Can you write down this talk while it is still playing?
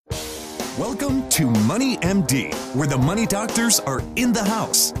Welcome to Money MD, where the money doctors are in the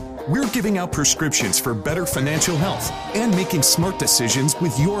house. We're giving out prescriptions for better financial health and making smart decisions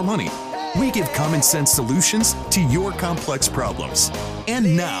with your money. We give common sense solutions to your complex problems.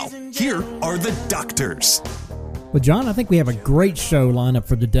 And now, here are the doctors. Well, John, I think we have a great show lined up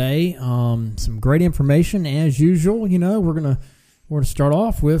for today. Some great information as usual. You know, we're gonna start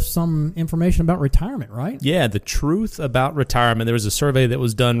off with some information about retirement, right? Yeah, the truth about retirement. There was a survey that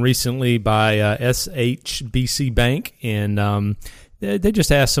was done recently by SHBC Bank, and they just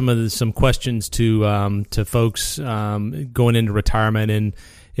asked some questions to folks going into retirement, and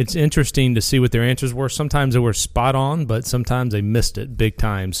it's interesting to see what their answers were. Sometimes they were spot on, but sometimes they missed it big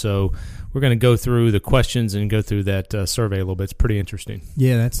time. So we're going to go through the questions and go through that survey a little bit. It's pretty interesting.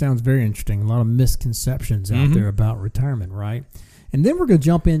 Yeah, that sounds very interesting. A lot of misconceptions out there about retirement, right? And then we're going to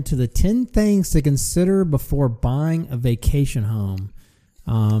jump into the 10 things to consider before buying a vacation home.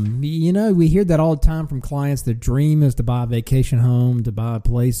 You know, we hear that all the time from clients. Their dream is to buy a vacation home, to buy a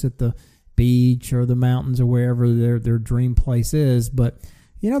place at the beach or the mountains or wherever their dream place is. But,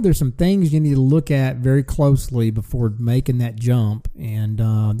 you know, there's some things you need to look at very closely before making that jump. And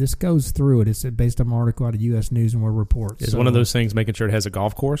this goes through it. It's based on an article out of U.S. News and World Report. Is one of those things making sure it has a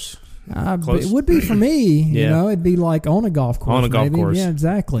golf course? It would be for me. You know, it'd be like on a golf course. On a golf course. Yeah,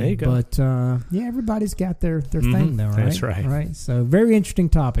 exactly. There you go. But, yeah, everybody's got their thing, though, right? That's right. Right. So, very interesting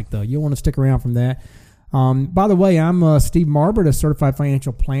topic, though. You'll want to stick around from that. By the way, I'm Steve Marbert, a certified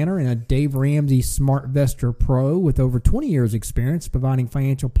financial planner and a Dave Ramsey SmartVestor Pro with over 20 years experience providing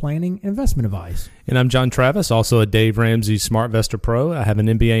financial planning and investment advice. And I'm John Travis, also a Dave Ramsey SmartVestor Pro. I have an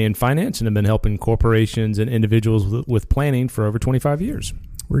MBA in finance and have been helping corporations and individuals with planning for over 25 years.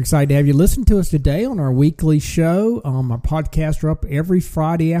 We're excited to have you listen to us today on our weekly show. Our podcasts are up every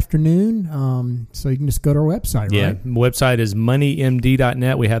Friday afternoon, so you can just go to our website, right? Yeah, website is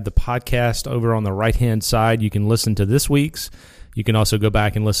moneymd.net. We have the podcast over on the right-hand side. You can listen to this week's. You can also go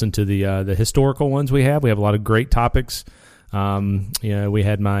back and listen to the historical ones we have. We have a lot of great topics. You know, we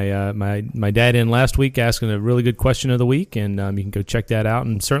had my dad in last week asking a really good question of the week, and you can go check that out.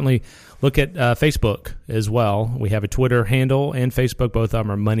 And certainly look at Facebook as well. We have a Twitter handle and Facebook. Both of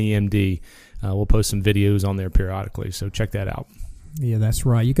them are MoneyMD. We'll post some videos on there periodically, so check that out. Yeah, that's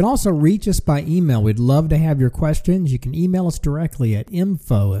right. You can also reach us by email. We'd love to have your questions. You can email us directly at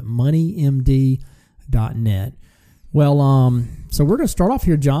info@moneymd.net. Well, so we're going to start off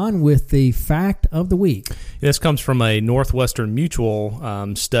here, John, with the fact of the week. This comes from a Northwestern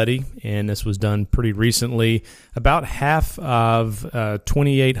Mutual study, and this was done pretty recently. About half of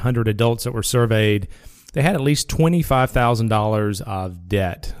 2,800 adults that were surveyed, they had at least $25,000 of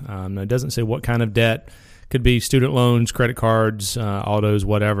debt. It doesn't say what kind of debt. Could be student loans, credit cards, autos,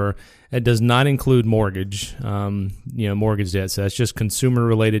 whatever. It does not include mortgage, mortgage debt. So that's just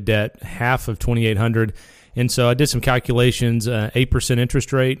consumer-related debt, half of 2,800. And so I did some calculations. 8%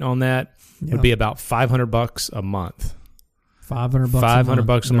 interest rate on that would be about $500 a month.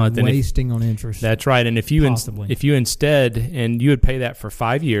 $500 a month. Wasting on interest. That's right. And if you instead, and you would pay that for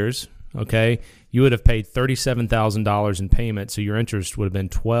 5 years, okay, you would have paid $37,000 in payment. So your interest would have been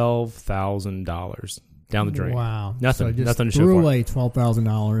 $12,000 down the drain. Wow. Nothing to show for it. Threw away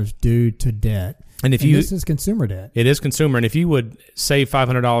 $12,000 due to debt. And this is consumer debt. It is consumer. And if you would save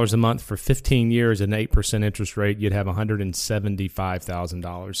 $500 a month for 15 years at an 8% interest rate, you'd have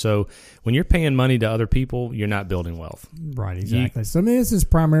 $175,000. So when you're paying money to other people, you're not building wealth. Right, exactly. So this is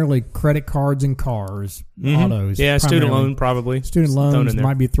primarily credit cards and cars, autos. Yeah, student loan probably. Student loans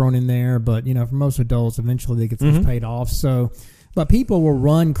might be thrown in there, but for most adults, eventually they get those paid off. So, but people will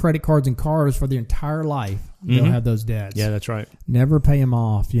run credit cards and cars for their entire life. They'll have those debts. Yeah, that's right. Never pay them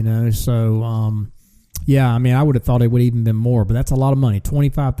off, So, yeah, I mean, I would have thought it would even been more, but that's a lot of money.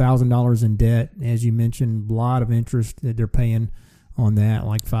 $25,000 in debt, as you mentioned, a lot of interest that they're paying on that,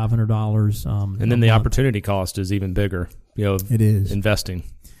 like $500. And then the opportunity cost is even bigger. It is investing.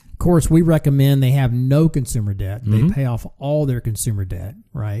 Of course, we recommend they have no consumer debt. They pay off all their consumer debt,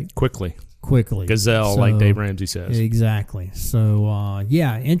 right? Quickly. Gazelle, like Dave Ramsey says. Exactly. So,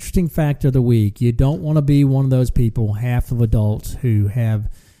 yeah, interesting fact of the week. You don't want to be one of those people, half of adults, who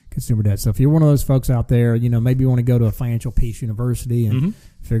have consumer debt. So if you're one of those folks out there, maybe you want to go to a Financial Peace University and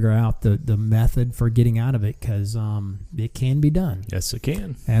figure out the method for getting out of it, because it can be done. Yes, it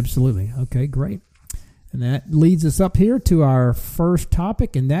can. Absolutely. Okay, great. And that leads us up here to our first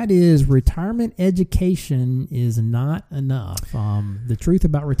topic, and that is retirement education is not enough. The truth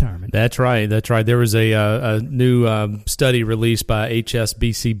about retirement. That's right. There was a new study released by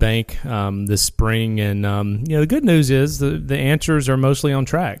HSBC Bank this spring, and the good news is the answers are mostly on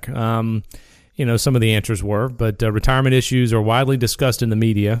track. some of the answers were. But retirement issues are widely discussed in the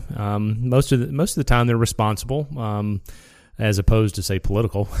media. Most of the time, they're responsible, as opposed to, say,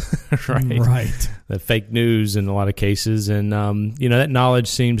 political, right? Right. The fake news in a lot of cases, and that knowledge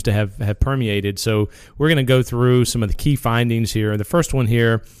seems to have permeated. So we're going to go through some of the key findings here. The first one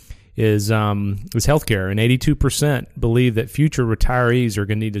here is healthcare, and 82% believe that future retirees are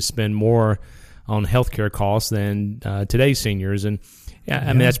going to need to spend more on healthcare costs than today's seniors, and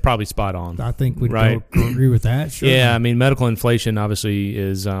I mean that's probably spot on. I think we'd right. agree with that. Sure. Yeah, I mean medical inflation obviously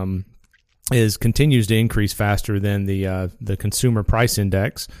is continues to increase faster than the consumer price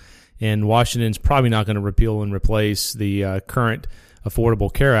index, and Washington's probably not going to repeal and replace the current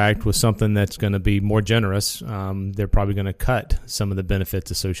Affordable Care Act with something that's going to be more generous. They're probably going to cut some of the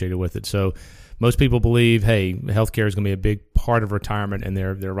benefits associated with it. So most people believe, hey, healthcare is going to be a big part of retirement, and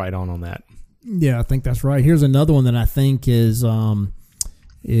they're right on that. Yeah, I think that's right. Here's another one that I think is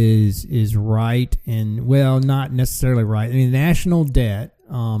right, and well, not necessarily right. I mean, national debt.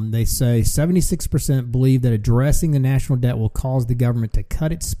 They say 76% believe that addressing the national debt will cause the government to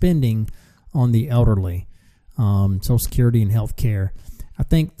cut its spending on the elderly, Social Security and health care. I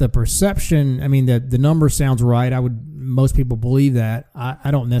think the perception, I mean, the number sounds right. Most people believe that. I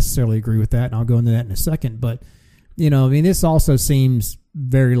don't necessarily agree with that, and I'll go into that in a second. But, I mean, this also seems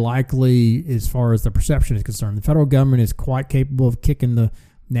very likely as far as the perception is concerned. The federal government is quite capable of kicking the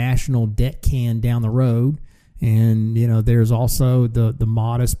national debt can down the road. And, there's also the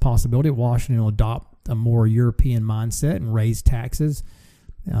modest possibility that Washington will adopt a more European mindset and raise taxes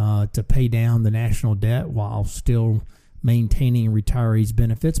to pay down the national debt while still maintaining retirees'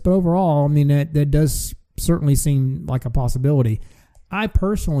 benefits. But overall, I mean, that does certainly seem like a possibility. I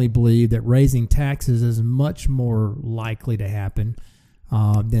personally believe that raising taxes is much more likely to happen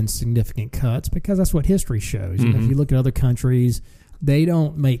than significant cuts, because that's what history shows. Mm-hmm. If you look at other countries, they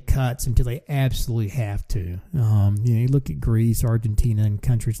don't make cuts until they absolutely have to. You look at Greece, Argentina, and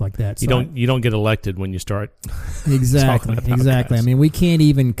countries like that. You don't get elected when you start. Exactly. Cuts. I mean, we can't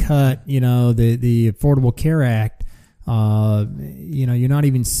even cut. The Affordable Care Act. You're not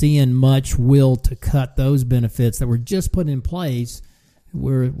even seeing much will to cut those benefits that were just put in place.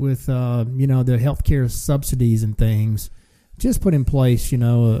 With the healthcare subsidies and things just put in place,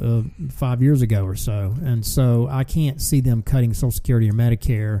 5 years ago or so. And so I can't see them cutting Social Security or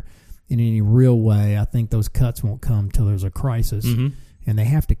Medicare in any real way. I think those cuts won't come till there's a crisis, and they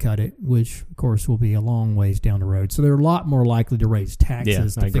have to cut it, which, of course, will be a long ways down the road. So they're a lot more likely to raise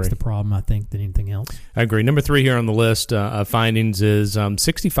taxes to fix the problem, I think, than anything else. I agree. Number 3 here on the list of findings is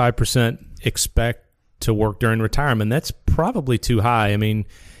 65% expect to work during retirement. That's probably too high. I mean,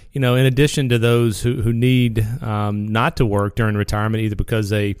 in addition to those who need not to work during retirement, either because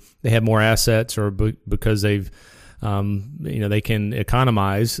they have more assets or because they've they can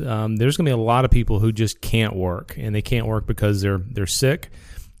economize, there's going to be a lot of people who just can't work, and they can't work because they're sick.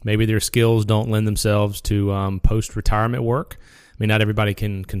 Maybe their skills don't lend themselves to post-retirement work. I mean, not everybody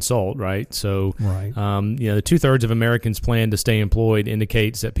can consult, right? So, right. The 2/3 of Americans plan to stay employed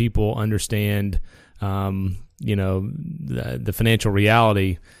indicates that people understand, the financial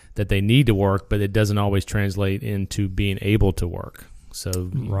reality that they need to work, but it doesn't always translate into being able to work. So,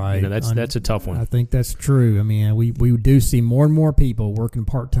 right. That's a tough one. I think that's true. I mean, we do see more and more people working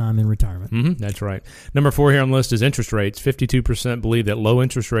part-time in retirement. Mm-hmm, that's right. Number 4 here on the list is interest rates. 52% believe that low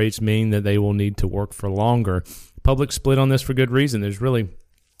interest rates mean that they will need to work for longer. Public split on this for good reason. It's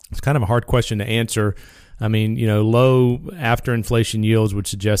kind of a hard question to answer. I mean, low after inflation yields would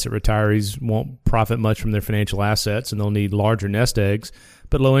suggest that retirees won't profit much from their financial assets, and they'll need larger nest eggs.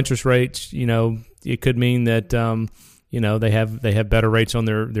 But low interest rates, it could mean that they have better rates on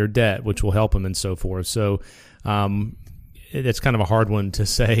their debt, which will help them and so forth. So it's kind of a hard one to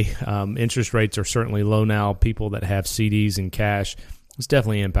say. Interest rates are certainly low now. People that have CDs and cash, it's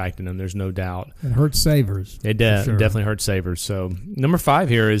definitely impacting them. There's no doubt. It hurts savers. It definitely hurts savers. So number 5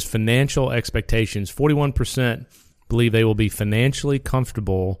 here is financial expectations. 41% believe they will be financially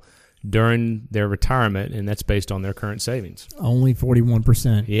comfortable during their retirement, and that's based on their current savings. Only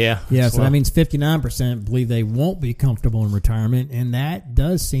 41%. Yeah. So that means 59% believe they won't be comfortable in retirement, and that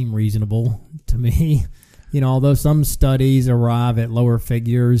does seem reasonable to me. Although some studies arrive at lower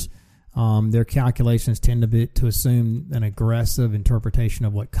figures, their calculations tend to assume an aggressive interpretation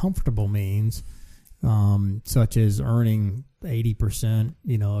of what comfortable means, such as earning 80%,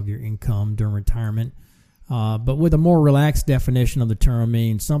 of your income during retirement. But with a more relaxed definition of the term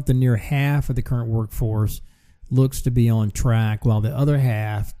means something near half of the current workforce looks to be on track, while the other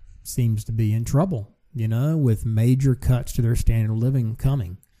half seems to be in trouble, with major cuts to their standard of living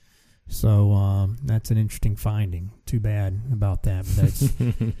coming. So that's an interesting finding. Too bad about that, but that's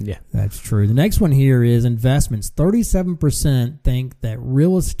Yeah. that's true. The next one here is investments. 37% think that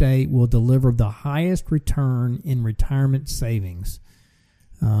real estate will deliver the highest return in retirement savings.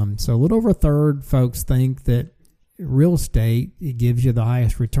 So a little over a third folks think that real estate, it gives you the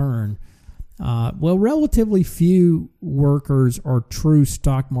highest return. Well, relatively few workers are true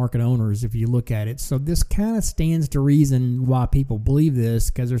stock market owners if you look at it. So this kind of stands to reason why people believe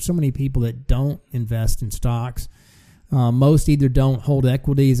this, because there's so many people that don't invest in stocks. Most either don't hold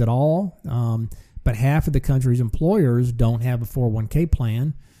equities at all, but half of the country's employers don't have a 401k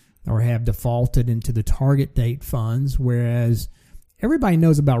plan or have defaulted into the target date funds, whereas everybody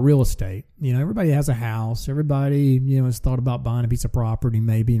knows about real estate. You know, everybody has a house. Everybody, has thought about buying a piece of property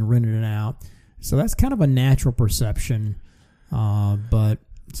maybe and renting it out. So that's kind of a natural perception, but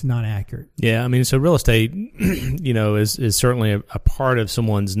it's not accurate. Yeah, I mean, so real estate, is certainly a part of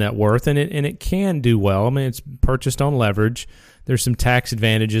someone's net worth, and it can do well. I mean, it's purchased on leverage. There's some tax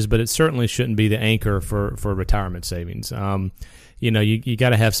advantages, but it certainly shouldn't be the anchor for retirement savings. You got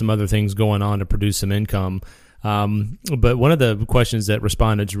to have some other things going on to produce some income. But one of the questions that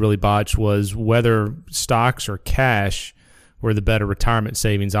respondents really botched was whether stocks or cash were the better retirement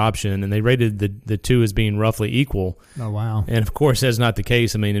savings option, and they rated the two as being roughly equal. Oh, wow. And of course, that's not the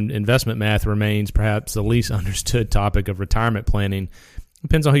case. I mean, investment math remains perhaps the least understood topic of retirement planning.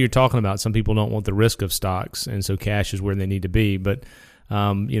 Depends on who you're talking about. Some people don't want the risk of stocks, and so cash is where they need to be. But,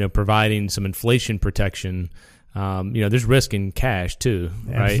 providing some inflation protection, there's risk in cash too,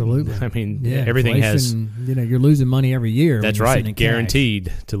 right? Absolutely. I mean, Yeah, everything has. You're losing money every year. That's right.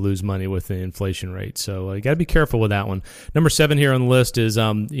 Guaranteed to lose money with the inflation rate. So you got to be careful with that one. Number 7 here on the list is,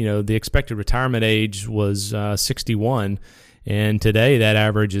 the expected retirement age was 61, and today that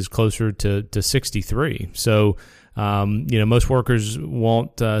average is closer to 63. So, most workers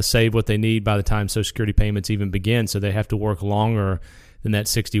won't save what they need by the time Social Security payments even begin, so they have to work longer than that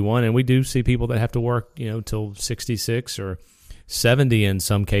 61. And we do see people that have to work, till 66 or 70 in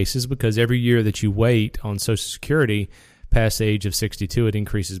some cases, because every year that you wait on Social Security past the age of 62, it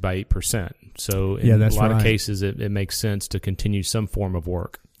increases by 8%. So in a lot of cases, it makes sense to continue some form of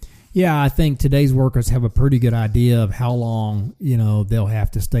work. Yeah, I think today's workers have a pretty good idea of how long, they'll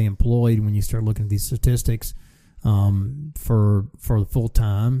have to stay employed when you start looking at these statistics. For the full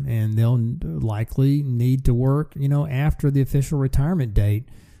time, and they'll likely need to work, after the official retirement date,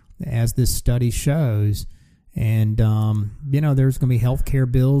 as this study shows. And, there's going to be health care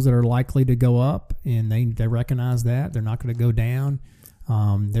bills that are likely to go up, and they recognize that. They're not going to go down.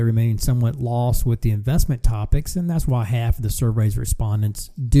 They remain somewhat lost with the investment topics, and that's why half of the survey's respondents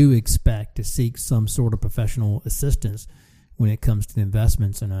do expect to seek some sort of professional assistance when it comes to the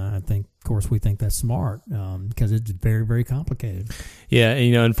investments. And I think, of course, we think that's smart because it's very, very complicated. Yeah,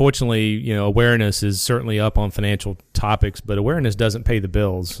 and, unfortunately, awareness is certainly up on financial topics, but awareness doesn't pay the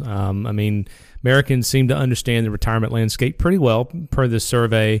bills. Americans seem to understand the retirement landscape pretty well per this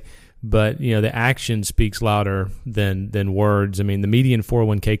survey, but, the action speaks louder than words. I mean, the median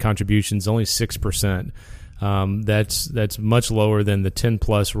 401k contribution is only 6%. That's much lower than the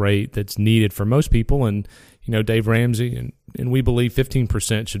 10+ rate that's needed for most people. And, Dave Ramsey and we believe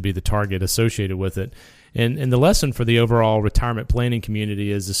 15% should be the target associated with it. And the lesson for the overall retirement planning community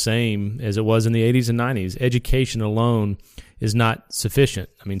is the same as it was in the 80s and 90s. Education alone is not sufficient.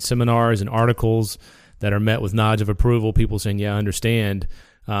 I mean, seminars and articles that are met with nods of approval, people saying, yeah, I understand,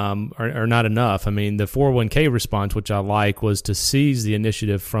 are not enough. I mean, the 401k response, which I like, was to seize the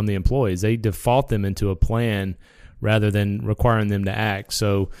initiative from the employees. They default them into a plan rather than requiring them to act.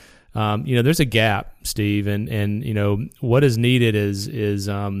 So, there's a gap, Steve, and what is needed is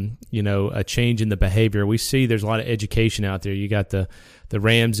a change in the behavior. We see there's a lot of education out there. You got the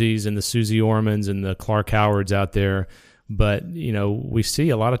Ramseys and the Susie Ormans and the Clark Howards out there, but we see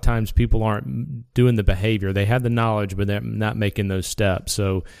a lot of times people aren't doing the behavior. They have the knowledge, but they're not making those steps.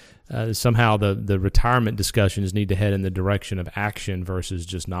 So somehow the retirement discussions need to head in the direction of action versus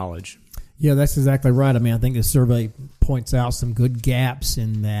just knowledge. Yeah, that's exactly right. I mean, I think the survey points out some good gaps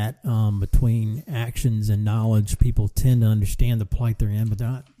in that between actions and knowledge. People tend to understand the plight they're in, but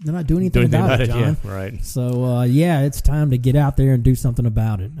they're not doing anything about it, John. Yeah, right. So, it's time to get out there and do something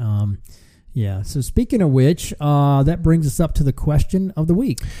about it. So speaking of which, that brings us up to the question of the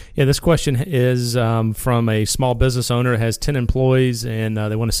week. Yeah, this question is from a small business owner that has 10 employees, and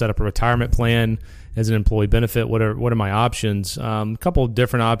they want to set up a retirement plan as an employee benefit. What are my options? A couple of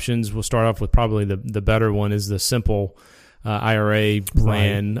different options. We'll start off with probably the better one is the simple IRA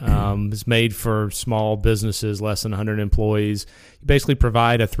plan. It's made for small businesses, less than 100 employees. You basically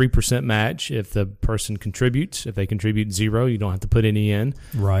provide a 3% match if the person contributes. If they contribute zero, you don't have to put any in.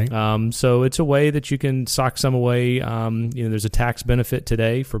 Right. So it's a way that you can sock some away. There's a tax benefit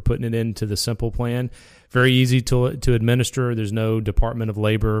today for putting it into the simple plan. Very easy to administer. There's no Department of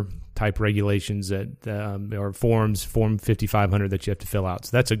Labor type regulations that or Form 5500 that you have to fill out.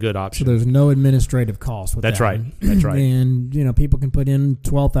 So that's a good option. So there's no administrative cost with That's that right. one. That's right. And people can put in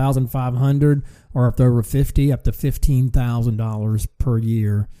 $12,500, or if they're over 50, up to $15,000 per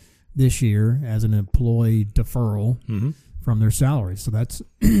year this year as an employee deferral from their salary. So that's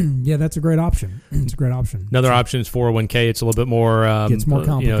that's a great option. It's a great option. Another option is 401k. It's a little bit more gets more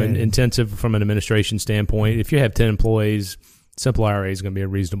complicated, intensive from an administration standpoint. If you have 10 employees, simple IRA is going to be a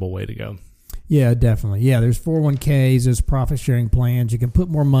reasonable way to go. Yeah, definitely. Yeah, there's 401ks, there's profit sharing plans. You can put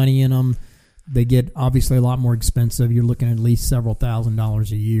more money in them. They get obviously a lot more expensive. You're looking at least several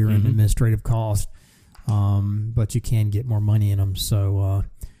 $1,000s a year in administrative cost, but you can get more money in them. So,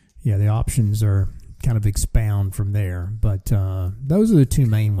 the options are kind of expound from there. But those are the two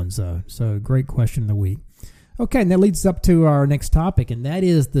main ones, though. So, great question of the week. Okay, and that leads up to our next topic, and that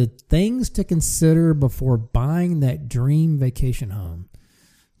is the things to consider before buying that dream vacation home.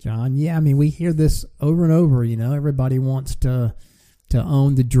 John, we hear this over and over. Everybody wants to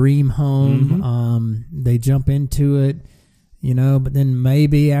own the dream home. They jump into it, but then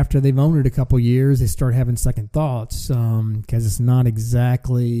maybe after they've owned it a couple years, they start having second thoughts because it's not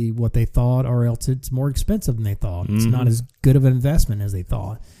exactly what they thought, or else it's more expensive than they thought. It's not as good of an investment as they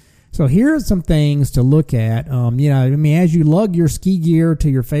thought. So here are some things to look at. As you lug your ski gear to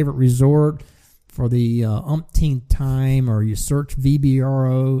your favorite resort for the umpteenth time, or you search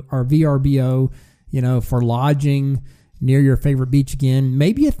VRBO, for lodging near your favorite beach again,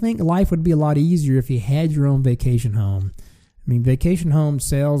 maybe you think life would be a lot easier if you had your own vacation home. Vacation home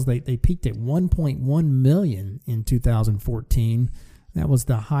sales, they peaked at 1.1 million in 2014. That was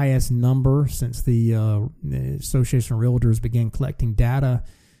the highest number since the Association of Realtors began collecting data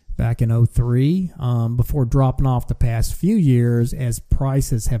back in 2003, before dropping off the past few years as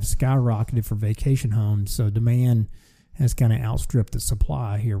prices have skyrocketed for vacation homes. So demand has kind of outstripped the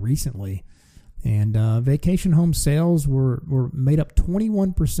supply here recently. And vacation home sales were made up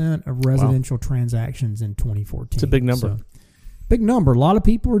 21% of residential transactions in 2014. It's a big number. So, big number. A lot of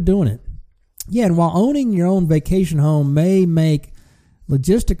people are doing it. Yeah, and while owning your own vacation home may make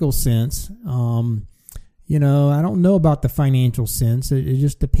logistical sense, I don't know about the financial sense. It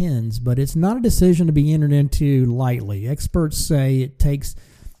just depends. But it's not a decision to be entered into lightly. Experts say it takes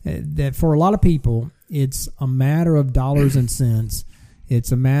that for a lot of people, it's a matter of dollars and cents.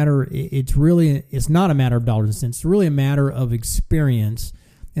 It's not a matter of dollars and cents. It's really a matter of experience.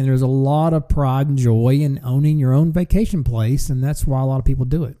 And there's a lot of pride and joy in owning your own vacation place, and that's why a lot of people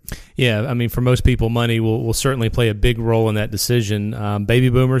do it. Yeah, for most people, money will certainly play a big role in that decision. Baby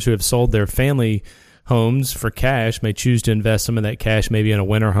boomers who have sold their family homes for cash may choose to invest some of that cash maybe in a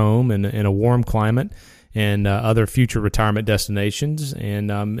winter home in a warm climate and other future retirement destinations. And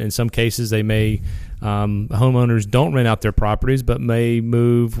in some cases, they may homeowners don't rent out their properties, but may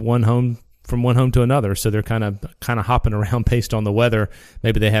move from one home to another. So they're kind of hopping around based on the weather.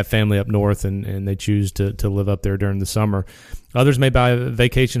 Maybe they have family up north and they choose to live up there during the summer. Others may buy a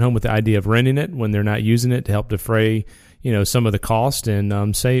vacation home with the idea of renting it when they're not using it to help defray some of the cost,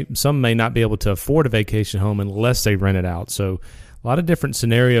 and say some may not be able to afford a vacation home unless they rent it out. So a lot of different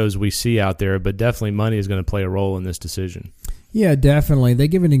scenarios we see out there, but definitely money is going to play a role in this decision. Yeah, definitely. They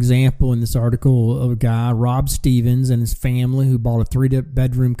give an example in this article of a guy, Rob Stevens, and his family who bought a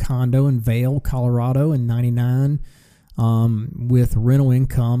 3-bedroom condo in Vail, Colorado in 1999 with rental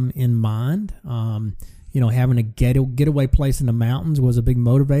income in mind. Having a getaway place in the mountains was a big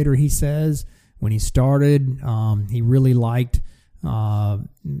motivator, he says. When he started, he really liked that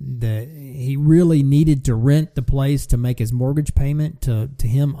he really needed to rent the place to make his mortgage payment. To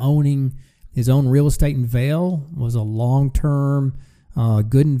him, owning his own real estate in Vail was a long-term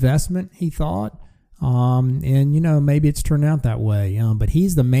good investment, he thought. And maybe it's turned out that way. But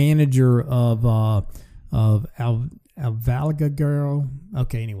he's the manager of Alvalaga Girl.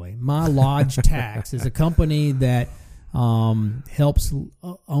 Okay, anyway, My Lodge Tax is a company that helps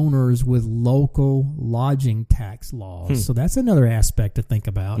owners with local lodging tax laws. So that's another aspect to think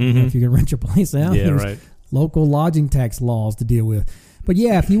about. If you can rent your place out, there's local lodging tax laws to deal with. But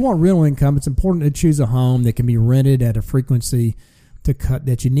yeah, if you want rental income, it's important to choose a home that can be rented at a frequency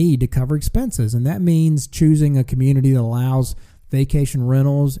that you need to cover expenses. And that means choosing a community that allows vacation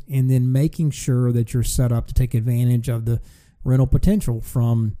rentals, and then making sure that you're set up to take advantage of the rental potential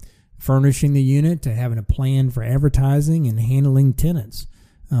from furnishing the unit to having a plan for advertising and handling tenants.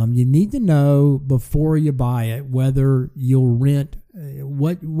 You need to know before you buy it whether you'll rent,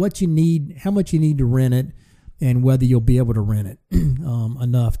 what you need, how much you need to rent it, and whether you'll be able to rent it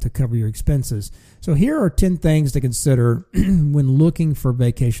enough to cover your expenses. So here are 10 things to consider when looking for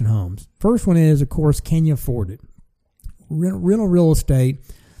vacation homes. First one is, of course, can you afford it? Rental real estate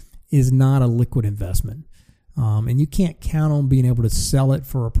is not a liquid investment. And you can't count on being able to sell it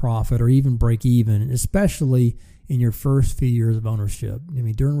for a profit or even break even, especially in your first few years of ownership. I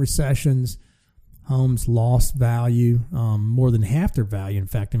mean, during recessions, homes lost value, more than half their value. In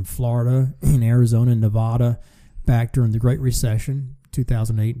fact, in Florida, in Arizona, and Nevada, back during the Great Recession,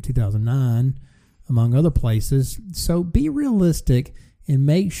 2008 and 2009, among other places. So be realistic and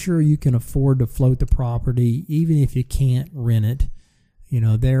make sure you can afford to float the property, even if you can't rent it. You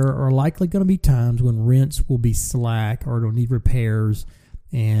know, there are likely going to be times when rents will be slack or it'll need repairs,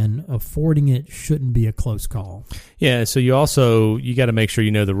 and affording it shouldn't be a close call. Yeah, so you got to make sure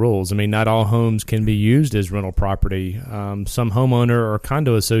you know the rules. I mean, not all homes can be used as rental property. Some homeowner or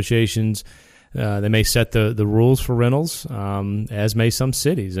condo associations, they may set the rules for rentals, as may some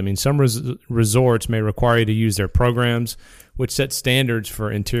cities. I mean, some resorts may require you to use their programs, which set standards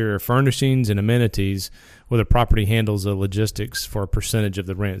for interior furnishings and amenities, where the property handles the logistics for a percentage of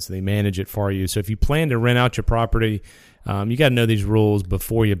the rent, so they manage it for you. So if you plan to rent out your property, you got to know these rules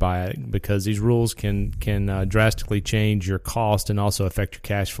before you buy it, because these rules can drastically change your cost and also affect your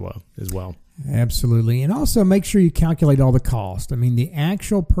cash flow as well. Absolutely. And also make sure you calculate all the cost. I mean, the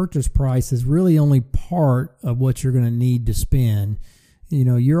actual purchase price is really only part of what you're going to need to spend. You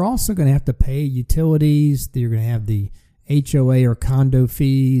know, you're also going to have to pay utilities. You're going to have the HOA or condo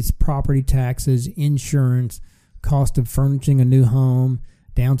fees, property taxes, insurance, cost of furnishing a new home,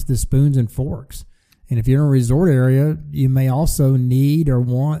 down to the spoons and forks. And if you're in a resort area, you may also need or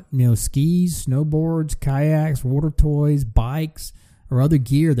want, skis, snowboards, kayaks, water toys, bikes, or other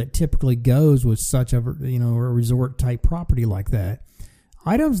gear that typically goes with such a resort type property like that.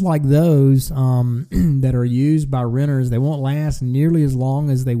 Items like those that are used by renters, they won't last nearly as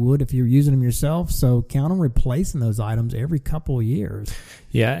long as they would if you're using them yourself. So count on replacing those items every couple of years.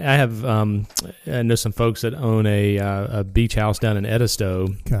 Yeah, I have. I know some folks that own a beach house down in Edisto,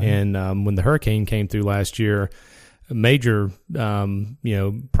 okay. And when the hurricane came through last year, major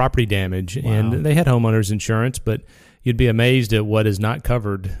property damage, wow. And they had homeowners insurance, but you'd be amazed at what is not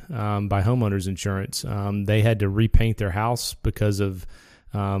covered by homeowners insurance. They had to repaint their house because of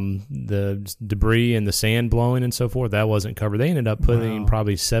the debris and the sand blowing and so forth. That wasn't covered. They ended up putting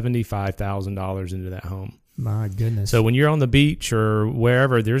probably $75,000 into that home. My goodness. So when you're on the beach or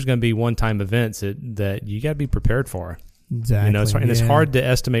wherever, there's going to be one-time events that you got to be prepared for. Exactly. It's hard to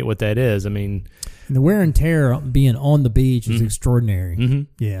estimate what that is. I mean, and the wear and tear being on the beach is mm-hmm. extraordinary. Mm-hmm.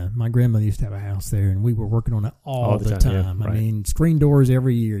 Yeah, my grandmother used to have a house there, and we were working on it all the time. Yeah, right. I mean, screen doors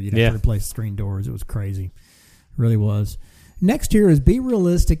every year. You'd have to replace screen doors. It was crazy. It really was. Next here is be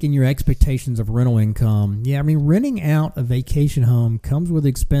realistic in your expectations of rental income. Yeah, I mean, renting out a vacation home comes with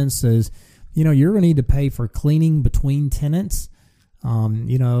expenses. You're going to need to pay for cleaning between tenants.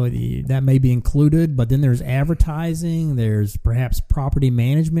 That may be included, but then there's advertising. There's perhaps property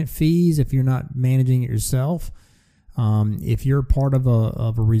management fees if you're not managing it yourself. If you're part of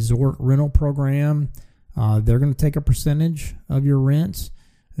a resort rental program, they're going to take a percentage of your rents.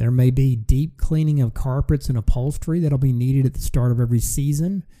 There may be deep cleaning of carpets and upholstery that'll be needed at the start of every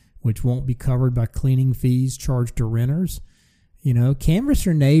season, which won't be covered by cleaning fees charged to renters. Canvass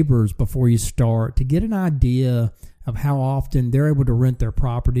your neighbors before you start to get an idea of how often they're able to rent their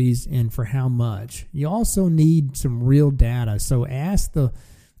properties and for how much. You also need some real data, so ask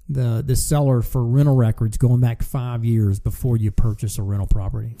the seller for rental records going back 5 years before you purchase a rental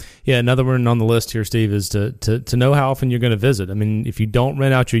property. Yeah, another one on the list here, Steve, is to know how often you're going to visit. I mean, if you don't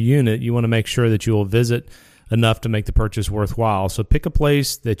rent out your unit, you want to make sure that you will visit enough to make the purchase worthwhile. So pick a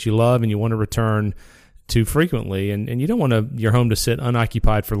place that you love and you want to return to frequently, and you don't want your home to sit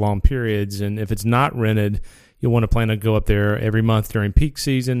unoccupied for long periods. And if it's not rented, you'll want to plan to go up there every month during peak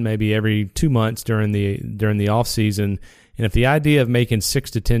season, maybe every 2 months during the off season. And if the idea of making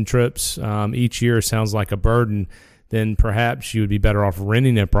 6 to 10 trips each year sounds like a burden, then perhaps you would be better off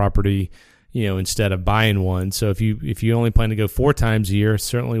renting a property, instead of buying one. So if you only plan to go 4 times a year, it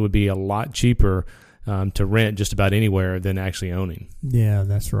certainly would be a lot cheaper to rent just about anywhere than actually owning. Yeah,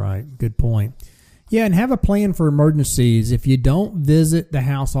 that's right. Good point. Yeah, and have a plan for emergencies. If you don't visit the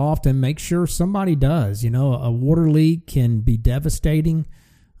house often, make sure somebody does. A water leak can be devastating.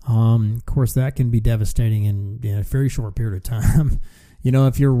 Of course, that can be devastating in a very short period of time.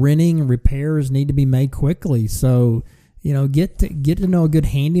 If you're renting, repairs need to be made quickly. So, get to know a good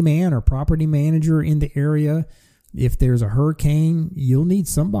handyman or property manager in the area. If there's a hurricane, you'll need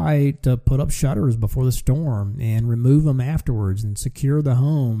somebody to put up shutters before the storm and remove them afterwards and secure the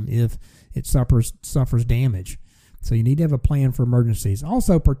home if it suffers damage. So you need to have a plan for emergencies.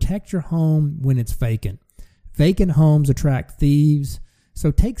 Also, protect your home when it's vacant. Vacant homes attract thieves, so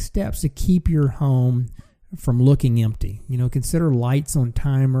take steps to keep your home from looking empty. Consider lights on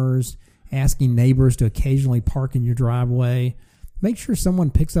timers, asking neighbors to occasionally park in your driveway. Make sure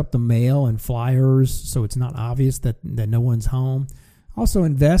someone picks up the mail and flyers so it's not obvious that no one's home. Also,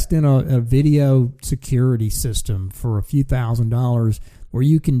 invest in a video security system for a few $1,000s where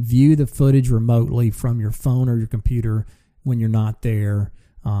you can view the footage remotely from your phone or your computer when you're not there.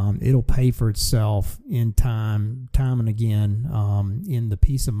 It'll pay for itself in time and again, in the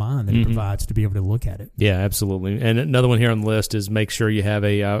peace of mind that it provides to be able to look at it. Yeah, absolutely. And another one here on the list is make sure you have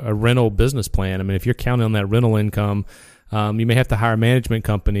a rental business plan. I mean, if you're counting on that rental income, you may have to hire a management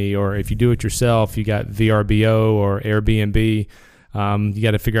company, or if you do it yourself, you got VRBO or Airbnb. You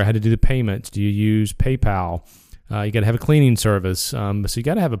got to figure out how to do the payments. Do you use PayPal? You got to have a cleaning service. So you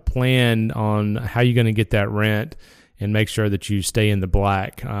got to have a plan on how you're going to get that rent and make sure that you stay in the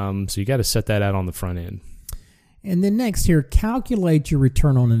black. So you got to set that out on the front end. And then next here, calculate your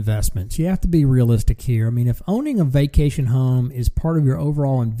return on investments. You have to be realistic here. I mean, if owning a vacation home is part of your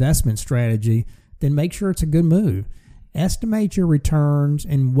overall investment strategy, then make sure it's a good move. Estimate your returns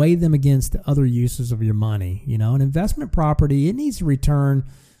and weigh them against the other uses of your money. An investment property, it needs to return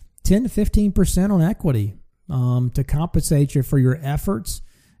 10 to 15% on equity to compensate you for your efforts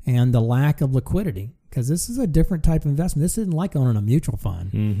and the lack of liquidity, because this is a different type of investment. This isn't like owning a mutual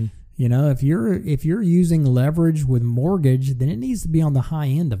fund. Mm-hmm. If you're using leverage with mortgage, then it needs to be on the high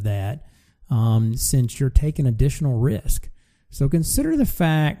end of that, since you're taking additional risk. So consider the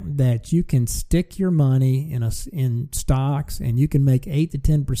fact that you can stick your money in stocks and you can make 8 to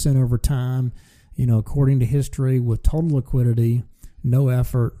 10% over time, according to history, with total liquidity, no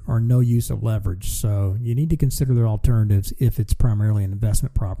effort, or no use of leverage. So you need to consider their alternatives if it's primarily an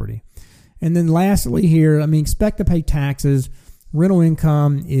investment property. And then lastly here, expect to pay taxes. Rental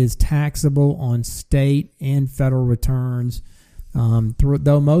income is taxable on state and federal returns.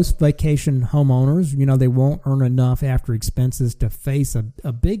 Though most vacation homeowners, they won't earn enough after expenses to face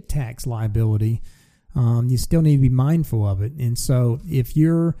a big tax liability, you still need to be mindful of it. And so if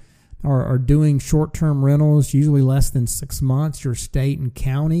you're are doing short-term rentals, usually less than 6 months, your state and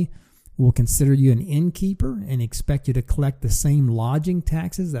county will consider you an innkeeper and expect you to collect the same lodging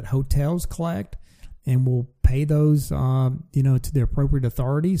taxes that hotels collect, and will pay those to the appropriate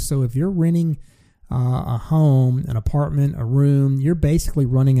authorities. So if you're renting a home, an apartment, a room, you're basically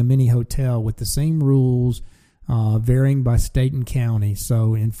running a mini hotel with the same rules, varying by state and county.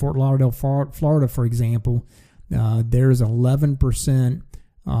 So in Fort Lauderdale, Florida, for example, there's 11%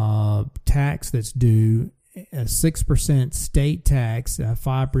 tax that's due, a 6% state tax,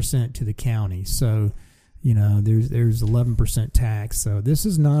 5% to the county. So, there's 11% tax. So this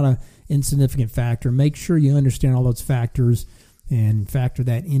is not an insignificant factor. Make sure you understand all those factors and factor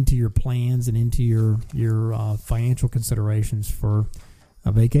that into your plans and into your financial considerations for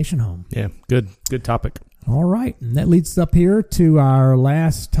a vacation home. Yeah, good topic. All right, and that leads us up here to our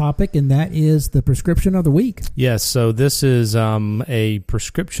last topic, and that is the prescription of the week. Yes, so this is a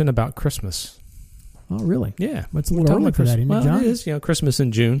prescription about Christmas. Oh, really? Yeah. It's a little early for that, isn't it, John? It is, Christmas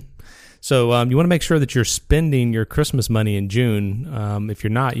in June. So you want to make sure that you're spending your Christmas money in June. If you're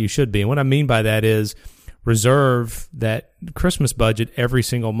not, you should be. And what I mean by that is reserve that Christmas budget every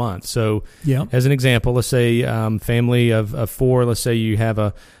single month. So as an example, let's say family of four, let's say you have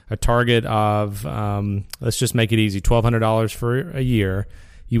a target of, let's just make it easy, $1,200 for a year.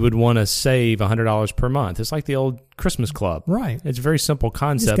 You would want to save $100 per month. It's like the old Christmas club. Right. It's a very simple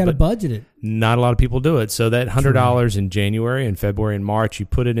concept. You just got to budget it. Not a lot of people do it. So that $100 in January and February and March, you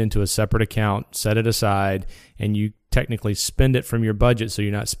put it into a separate account, set it aside, and you technically spend it from your budget so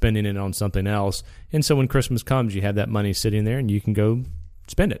you're not spending it on something else. And so when Christmas comes, you have that money sitting there and you can go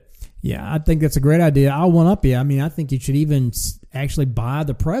spend it. Yeah, I think that's a great idea. I'll one up you. I think you should even actually buy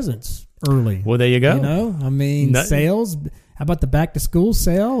the presents early. Well, there you go. Sales. How about the back to school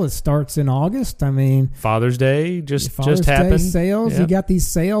sale? It starts in August. Father's Day just happened. Sales. Yep. You got these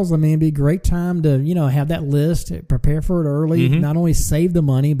sales. It'd be a great time to have that list, prepare for it early. Mm-hmm. Not only save the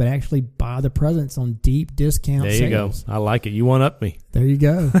money, but actually buy the presents on deep discount sales. There you go. I like it. You one up me. There you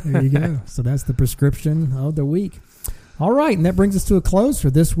go. There you go. So that's the prescription of the week. All right, and that brings us to a close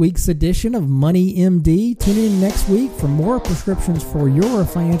for this week's edition of Money MD. Tune in next week for more prescriptions for your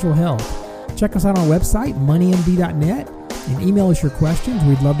financial health. Check us out on our website, moneymd.net. and email us your questions.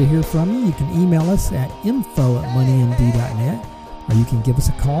 We'd love to hear from you. You can email us at info@moneymd.net, or you can give us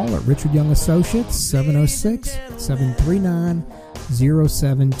a call at Richard Young Associates,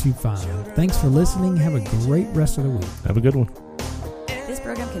 706-739-0725. Thanks for listening. Have a great rest of the week. Have a good one. This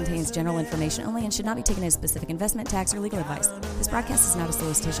program contains general information only and should not be taken as specific investment, tax, or legal advice. This broadcast is not a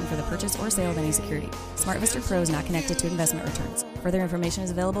solicitation for the purchase or sale of any security. SmartVestor Pro is not connected to investment returns. Further information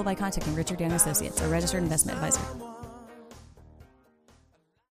is available by contacting Richard Young Associates, a registered investment advisor.